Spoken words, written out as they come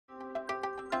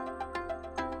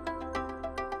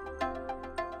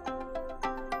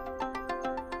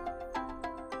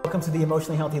Welcome to the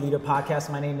Emotionally Healthy Leader podcast.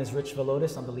 My name is Rich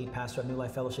Velotis. I'm the lead pastor of New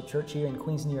Life Fellowship Church here in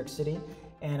Queens, New York City.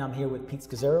 And I'm here with Pete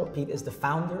Scazzaro. Pete is the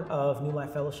founder of New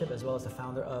Life Fellowship, as well as the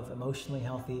founder of Emotionally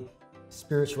Healthy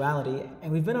Spirituality.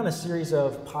 And we've been on a series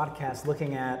of podcasts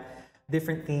looking at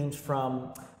different themes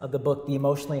from the book, The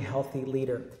Emotionally Healthy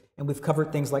Leader. And we've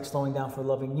covered things like slowing down for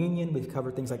loving union. We've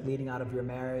covered things like leading out of your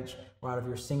marriage or out of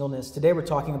your singleness. Today we're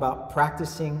talking about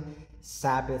practicing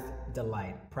Sabbath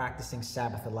delight. Practicing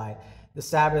Sabbath delight. The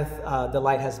Sabbath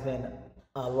delight has been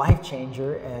a life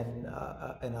changer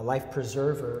and a life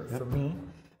preserver for me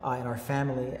and our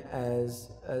family as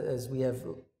we have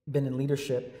been in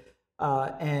leadership.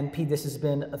 And Pete, this has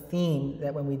been a theme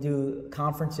that when we do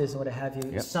conferences and what have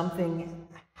you, something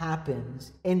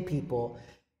happens in people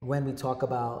when we talk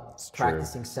about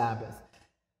practicing Sabbath.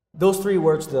 Those three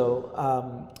words,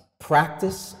 though,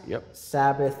 practice,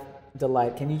 Sabbath,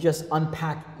 delight. Can you just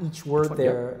unpack each word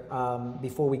there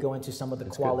before we go into some of the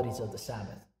qualities of the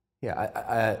Sabbath?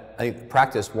 Yeah, I think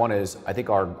practice, one is, I think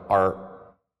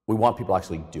we want people to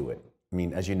actually do it. I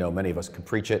mean, as you know, many of us can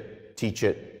preach it, teach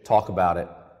it, talk about it.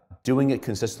 Doing it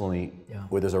consistently,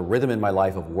 where there's a rhythm in my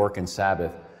life of work and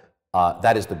Sabbath,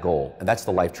 that is the goal. And that's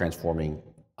the life-transforming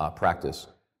practice.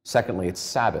 Secondly, it's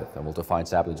Sabbath, and we'll define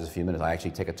Sabbath in just a few minutes. I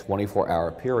actually take a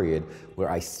 24-hour period where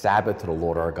I Sabbath to the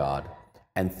Lord our God.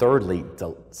 And thirdly,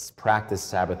 practice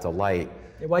Sabbath delight.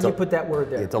 Why did you put that word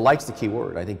there? Delight's the key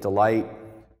word. I think delight,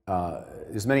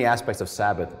 there's many aspects of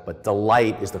Sabbath, but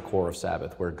delight is the core of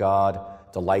Sabbath, where God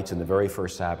delights in the very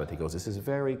first Sabbath. He goes, this is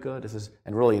very good.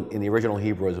 And really, in the original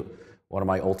Hebrew, as one of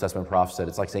my Old Testament prophets said,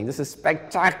 it's like saying, this is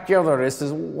spectacular, this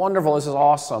is wonderful, this is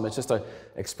awesome. It's just an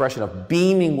expression of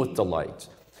beaming with delight.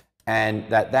 And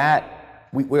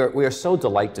we are so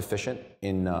delight deficient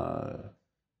in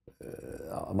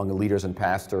among the leaders and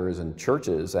pastors and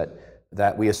churches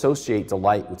that we associate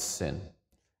delight with sin.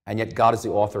 And yet God is the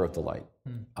author of delight.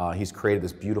 He's created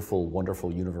this beautiful,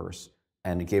 wonderful universe,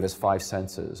 and He gave us 5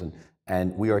 senses.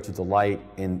 And we are to delight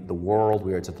in the world.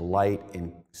 We are to delight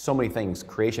in so many things,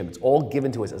 creation. It's all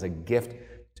given to us as a gift.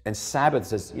 And Sabbath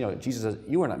says, Jesus says,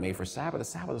 you were not made for Sabbath. The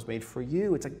Sabbath was made for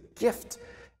you. It's a gift.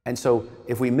 And so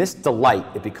if we miss delight,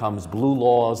 it becomes blue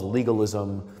laws,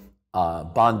 legalism,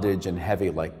 bondage, and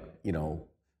heavy,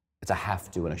 it's a have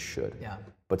to and a should. Yeah.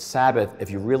 But Sabbath, if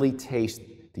you really taste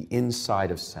the inside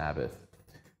of Sabbath,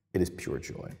 it is pure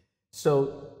joy.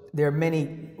 So there are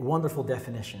many wonderful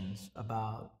definitions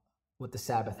about what the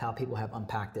Sabbath, how people have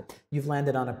unpacked it. You've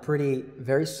landed on a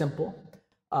very simple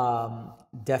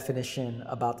definition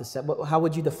about the Sabbath. How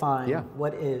would you define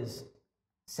what is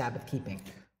Sabbath keeping?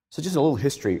 So just a little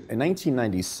history. In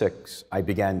 1996, I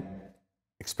began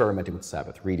experimenting with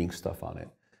Sabbath, reading stuff on it.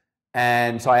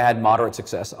 And so I had moderate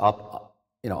success, up,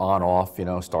 on, off,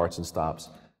 starts and stops.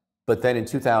 But then in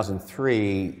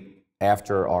 2003,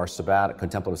 after our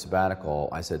contemplative sabbatical,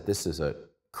 I said, this is a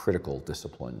critical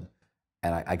discipline,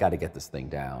 and I got to get this thing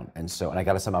down. And I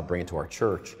got to somehow bring it to our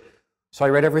church. So I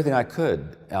read everything I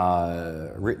could,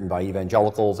 written by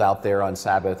evangelicals out there on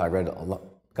Sabbath. I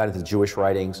got into Jewish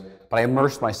writings, but I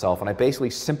immersed myself, and I basically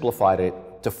simplified it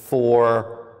to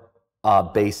 4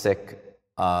 basic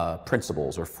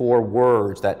principles, or 4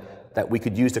 words that we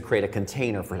could use to create a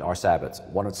container for our Sabbaths.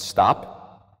 One is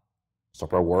stop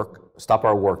our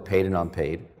work, paid and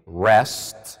unpaid,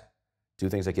 rest, do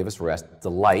things that give us rest,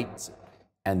 delight,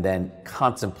 and then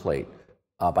contemplate.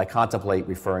 By contemplate,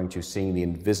 referring to seeing the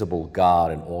invisible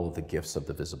God and all of the gifts of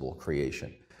the visible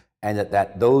creation. And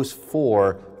that those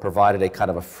 4 provided a kind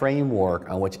of a framework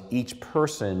on which each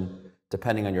person,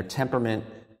 depending on your temperament,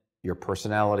 your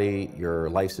personality, your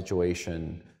life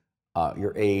situation,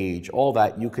 your age, all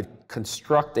that, you could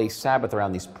construct a Sabbath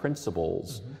around these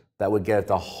principles that would get at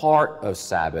the heart of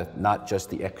Sabbath, not just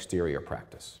the exterior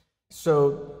practice.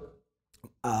 So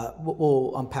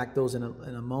we'll unpack those in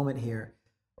a moment here.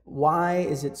 Why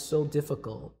is it so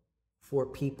difficult for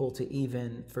people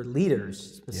for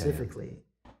leaders specifically,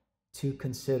 to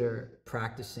consider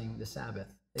practicing the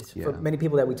Sabbath? For many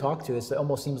people that we talk to, it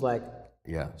almost seems like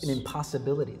an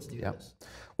impossibility to do this.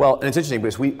 Well, and it's interesting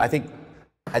because I think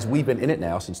as we've been in it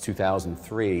now since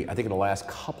 2003, I think in the last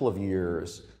couple of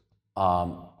years,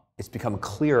 it's become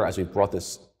clear as we've brought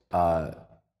this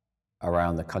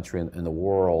around the country and the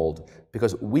world,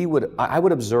 because I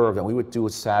would observe that we would do a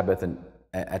Sabbath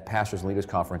at pastors and leaders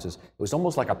conferences. It was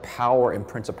almost like a power and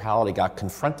principality got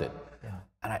confronted.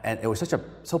 And it was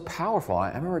so powerful. I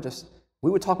remember we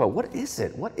would talk about, what is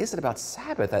it? What is it about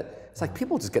Sabbath that it's like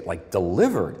people just get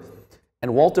delivered?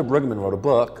 And Walter Brueggemann wrote a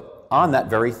book on that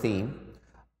very theme.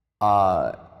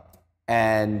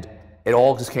 And it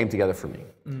all just came together for me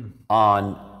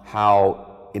on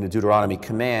how in the Deuteronomy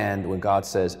command, when God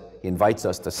says, he invites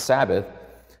us to Sabbath,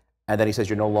 and then he says,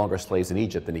 you're no longer slaves in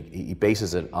Egypt. And he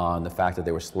bases it on the fact that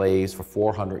they were slaves for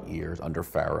 400 years under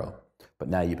Pharaoh, but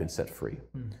now you've been set free.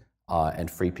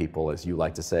 And free people, as you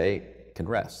like to say, can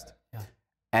rest. Yeah.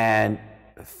 And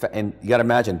you got to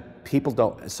imagine, people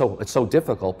don't, so it's so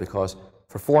difficult because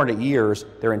for 400 years,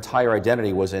 their entire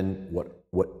identity was in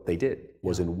what they did,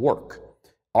 was in work.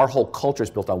 Our whole culture is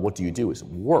built on what do you do, is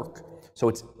work. So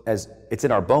it's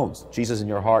in our bones. Jesus in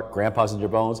your heart, grandpa's in your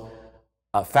bones,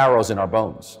 Pharaoh's in our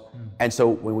bones. And so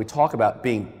when we talk about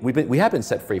we have been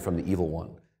set free from the evil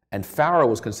one. And Pharaoh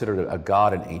was considered a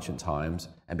god in ancient times.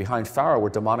 And behind Pharaoh were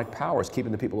demonic powers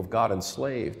keeping the people of God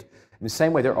enslaved. In the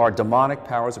same way, there are demonic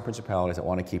powers and principalities that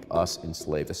want to keep us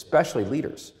enslaved, especially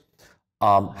leaders.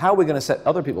 How are we going to set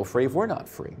other people free if we're not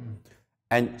free?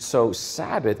 And so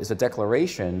Sabbath is a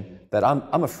declaration that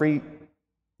I'm a free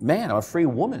man, I'm a free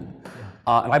woman,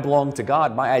 and I belong to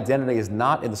God. My identity is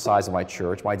not in the size of my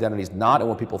church. My identity is not in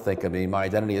what people think of me. My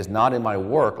identity is not in my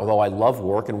work, although I love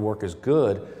work and work is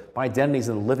good. My identity is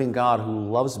in the living God who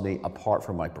loves me apart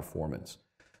from my performance.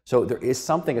 So there is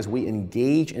something, as we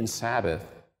engage in Sabbath,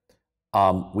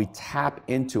 we tap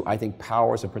into, I think,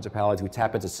 powers and principalities. We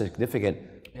tap into significant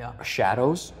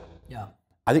shadows. Yeah.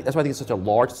 I think that's why I think it's such a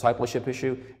large discipleship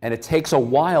issue, and it takes a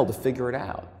while to figure it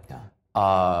out.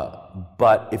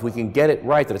 But if we can get it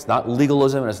right, that it's not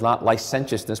legalism and it's not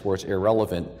licentiousness where it's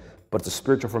irrelevant, but it's a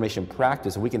spiritual formation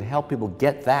practice, and we can help people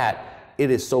get that,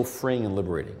 it is so freeing and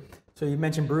liberating. So you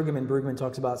mentioned Brueggemann. Brueggemann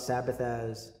talks about Sabbath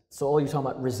as, so all you're talking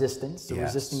about resistance, so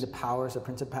resisting the powers of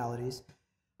principalities.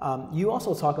 You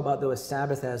also talk about, though, a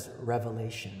Sabbath as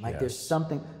revelation. Like there's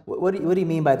something, what do you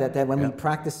mean by that? That when we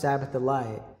practice Sabbath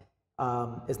delight,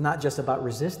 it's not just about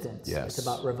resistance, it's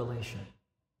about revelation.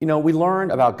 You know, we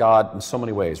learn about God in so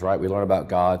many ways, right? We learn about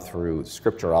God through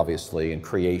Scripture, obviously, and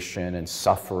creation and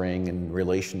suffering and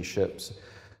relationships.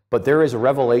 But there is a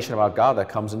revelation about God that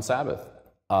comes in Sabbath.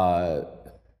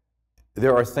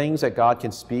 There are things that God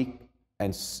can speak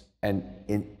and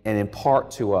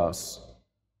impart to us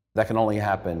that can only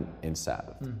happen in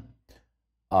Sabbath.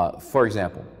 For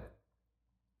example,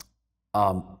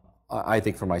 I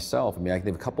think for myself, I can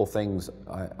think of a couple of things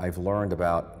I've learned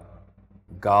about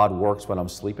God works when I'm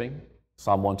sleeping,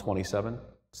 Psalm 127,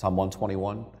 Psalm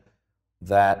 121,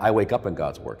 that I wake up and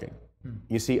God's working.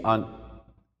 You see,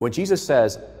 when Jesus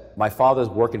says, my Father's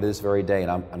working to this very day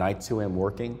and I too am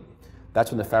working, that's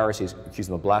when the Pharisees accused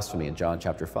him of blasphemy in John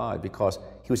chapter 5, because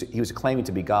he was claiming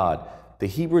to be God. The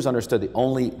Hebrews understood the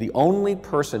only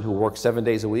person who works 7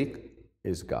 days a week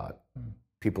is God.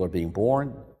 People are being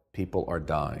born, people are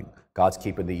dying. God's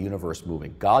keeping the universe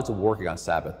moving. God's working on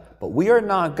Sabbath, but we are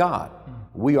not God.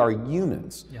 We are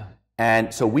humans.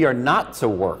 And so we are not to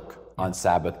work on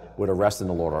Sabbath. We're to rest in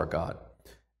the Lord our God.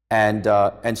 And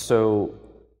so,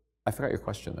 I forgot your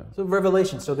question though. So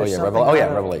revelation. So there's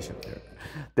revelation.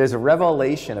 There's a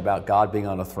revelation about God being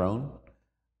on a throne,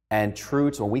 and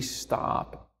truths when we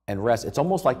stop and rest. It's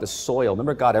almost like the soil.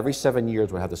 Remember, God every 7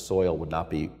 years would have the soil was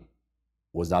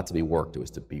not to be worked. It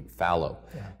was to be fallow.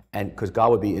 And because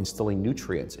God would be instilling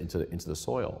nutrients into the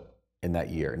soil in that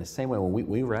year. In the same way, when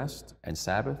we rest and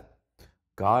Sabbath,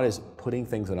 God is putting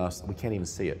things in us, we can't even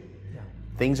see it.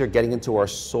 Things are getting into our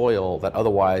soil that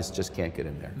otherwise just can't get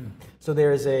in there. So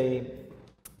there is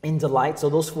in delight, so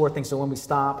those four things. So when we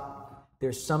stop,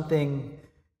 there's something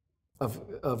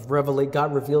of revelation.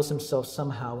 God reveals himself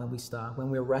somehow when we stop. When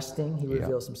we're resting, he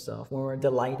reveals himself. When we're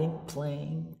delighting,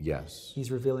 playing, he's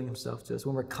revealing himself to us.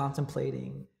 When we're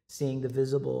contemplating, seeing the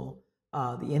visible,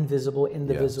 the invisible in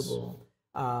the visible,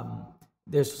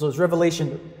 there's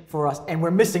revelation for us, and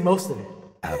we're missing most of it.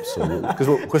 Absolutely,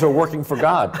 because we're working for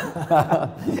God.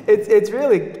 It's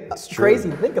really crazy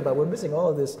to think about. We're missing all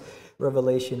of this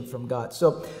revelation from God.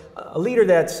 So a leader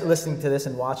that's listening to this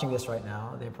and watching this right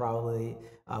now, they're probably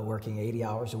working 80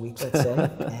 hours a week, let's say,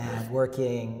 and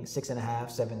working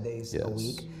 6.5, 7 days a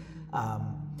week,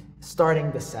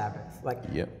 starting the Sabbath. Like,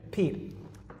 Pete,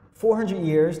 400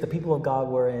 years, the people of God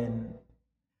were in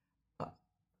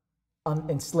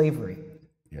slavery.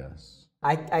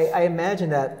 I imagine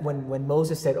that when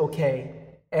Moses said, okay,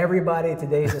 everybody,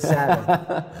 today's a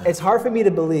Sabbath, it's hard for me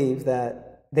to believe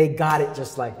that they got it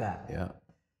just like that.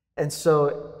 And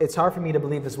so it's hard for me to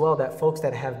believe as well that folks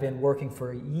that have been working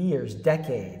for years,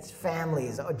 decades,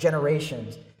 families,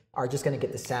 generations are just going to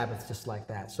get the Sabbath just like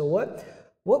that. So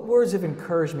what words of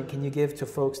encouragement can you give to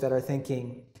folks that are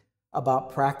thinking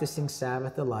about practicing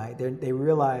Sabbath delight? They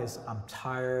realize, I'm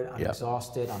tired, I'm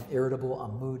exhausted, I'm irritable,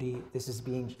 I'm moody. This is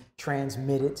being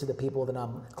transmitted to the people that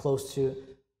I'm close to.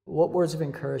 What words of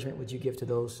encouragement would you give to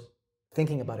those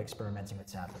thinking about experimenting with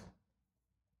Sabbath?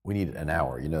 We need an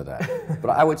hour, you know that. But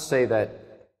I would say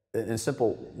that in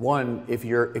simple, one, if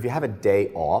you have a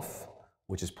day off,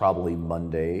 which is probably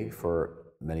Monday for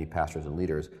many pastors and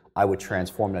leaders, I would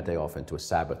transform that day off into a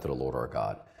Sabbath to the Lord our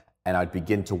God. And I'd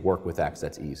begin to work with that because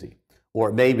that's easy. Or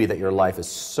it may be that your life is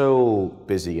so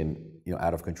busy and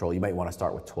out of control, you might want to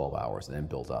start with 12 hours and then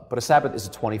build up. But a Sabbath is a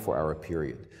 24-hour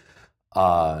period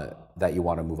that you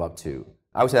want to move up to.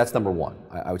 I would say that's number one.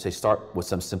 I would say start with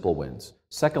some simple wins.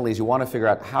 Secondly is you want to figure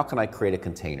out, how can I create a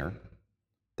container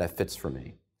that fits for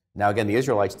me? Now again, the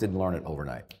Israelites didn't learn it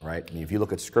overnight, right? I mean, if you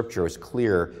look at scripture, it's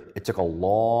clear it took a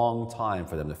long time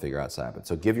for them to figure out Sabbath.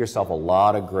 So give yourself a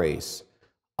lot of grace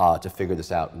to figure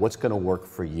this out. What's going to work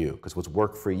for you? Because what's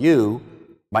worked for you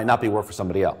might not be work for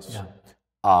somebody else.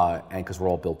 Yeah. And because we're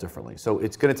all built differently. So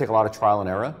it's going to take a lot of trial and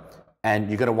error, and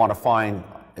you're going to want to find,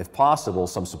 if possible,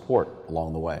 some support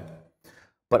along the way.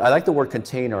 But I like the word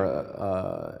container,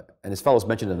 and this fellow's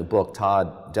mentioned in the book,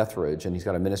 Todd Deathridge, and he's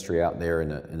got a ministry out there in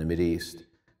the Mideast.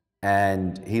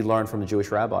 And he learned from the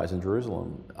Jewish rabbis in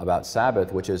Jerusalem about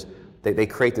Sabbath, which is they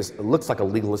create this, it looks like a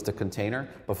legalistic container,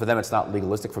 but for them it's not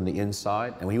legalistic from the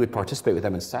inside. And when he would participate with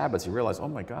them in Sabbaths, he realized, oh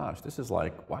my gosh, this is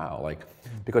like, wow, like,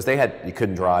 because you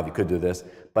couldn't drive, you could do this,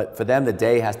 but for them the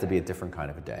day has to be a different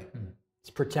kind of a day. It's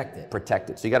protected.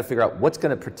 Protected. So you got to figure out what's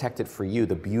going to protect it for you,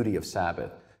 the beauty of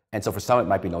Sabbath. And so for some it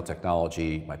might be no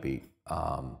technology, it might be,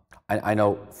 I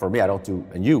know for me, I don't do,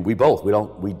 and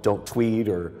we don't tweet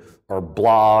or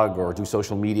blog or do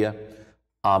social media.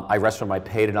 I rest from my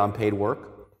paid and unpaid work.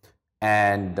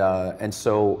 And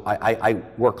so I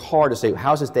work hard to say,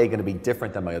 how's this day going to be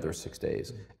different than my other 6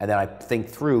 days? And then I think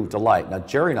through delight. Now,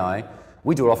 Jerry and I,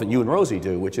 we do it often, you and Rosie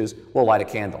do, which is we'll light a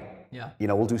candle. Yeah.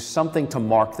 We'll do something to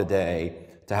mark the day,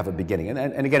 to have a beginning.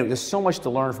 And again, there's so much to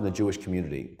learn from the Jewish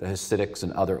community, the Hasidics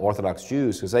and other Orthodox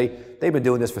Jews, because they've been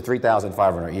doing this for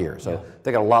 3,500 years. So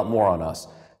they got a lot more on us.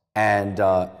 And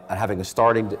having a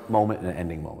starting moment and an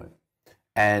ending moment.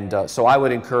 And so I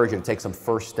would encourage you to take some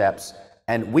first steps.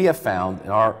 And we have found in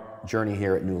our journey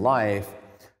here at New Life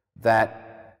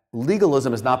that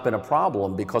legalism has not been a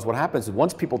problem, because what happens is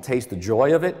once people taste the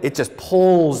joy of it, it just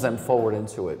pulls them forward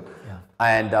into it. Yeah.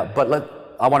 And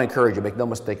I want to encourage you, make no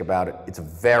mistake about it, it's a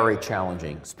very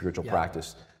challenging spiritual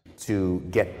practice to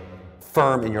get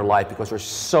firm in your life, because there's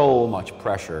so much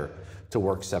pressure to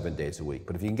work 7 days a week.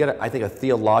 But if you can get, I think, a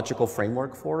theological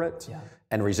framework for it,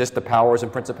 and resist the powers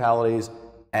and principalities,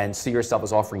 and see yourself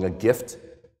as offering a gift,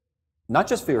 not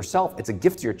just for yourself, it's a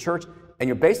gift to your church, and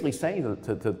you're basically saying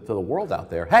to the world out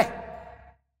there, hey,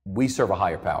 we serve a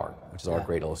higher power, which is our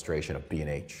great illustration of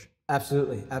B&H.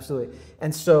 Absolutely, absolutely.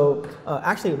 And so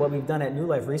actually what we've done at New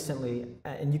Life recently,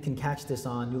 and you can catch this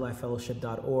on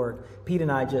newlifefellowship.org, Pete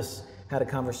and I just had a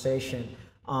conversation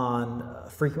on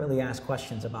frequently asked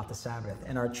questions about the Sabbath.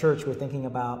 In our church, we're thinking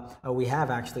about, we have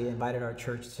actually invited our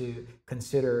church to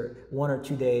consider 1 or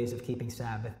 2 days of keeping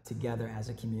Sabbath together as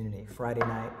a community, Friday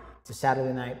night to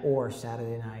Saturday night, or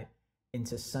Saturday night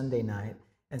into Sunday night.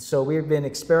 And so we've been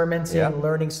experimenting,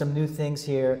 learning some new things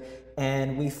here,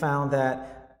 and we found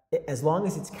that as long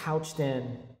as it's couched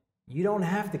in, you don't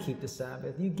have to keep the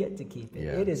Sabbath, you get to keep it.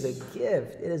 Yes. It is a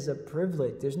gift, it is a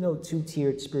privilege. There's no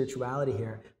two-tiered spirituality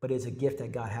here, but it's a gift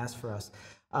that God has for us.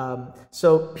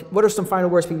 So what are some final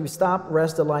words for you? Stop,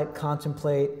 rest, delight,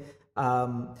 contemplate,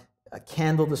 a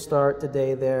candle to start the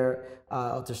day there,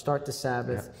 to start the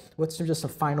Sabbath. What's just a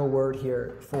final word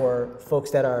here for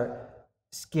folks that are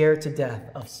scared to death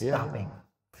of stopping?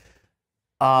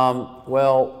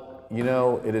 Well,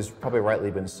 it has probably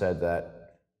rightly been said that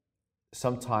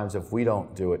sometimes if we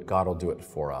don't do it, God will do it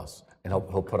for us, and he'll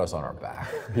put us on our back,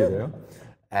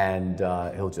 and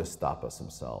he'll just stop us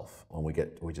himself when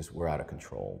we're out of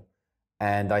control.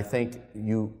 And I think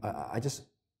we're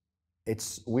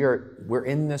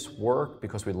in this work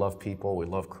because we love people, we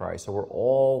love Christ, so we're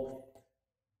all,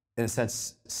 in a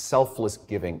sense, selfless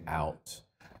giving out.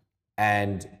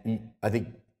 And I think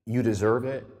you deserve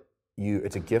it.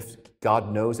 It's a gift.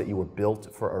 God knows that you were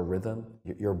built for a rhythm.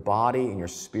 Your body and your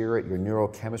spirit, your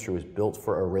neurochemistry was built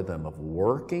for a rhythm of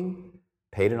working,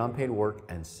 paid and unpaid work,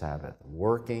 and Sabbath.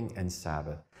 Working and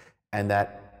Sabbath. And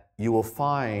that you will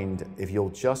find, if you'll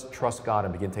just trust God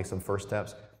and begin to take some first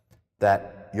steps,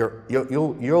 that you'll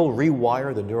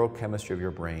rewire the neurochemistry of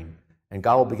your brain, and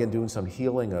God will begin doing some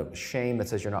healing of shame that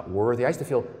says you're not worthy. I used to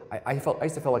feel like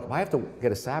if I have to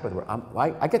get a Sabbath where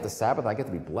I get the Sabbath, I get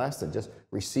to be blessed and just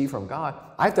receive from God,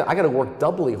 I got to work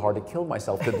doubly hard to kill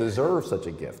myself to deserve such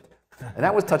a gift. And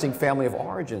that was touching family of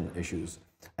origin issues.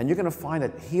 And you're going to find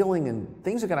that healing and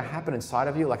things are going to happen inside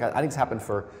of you. Like I think it's happened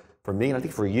for me, and I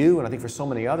think for you, and I think for so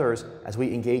many others, as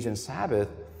we engage in Sabbath,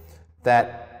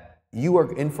 that you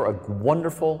are in for a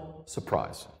wonderful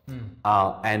surprise.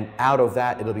 And out of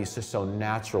that, it'll be just so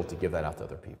natural to give that out to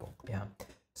other people. Yeah.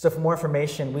 So for more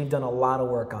information, we've done a lot of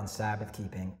work on Sabbath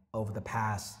keeping over the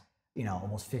past,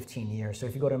 almost 15 years. So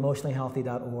if you go to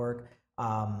emotionallyhealthy.org,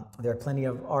 there are plenty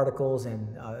of articles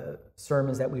and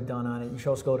sermons that we've done on it. You should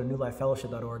also go to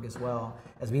newlifefellowship.org as well,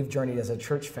 as we've journeyed as a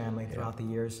church family throughout the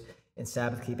years in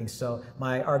Sabbath keeping. So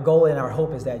our goal and our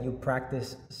hope is that you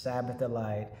practice Sabbath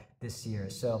delight this year.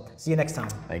 So see you next time.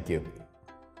 Thank you.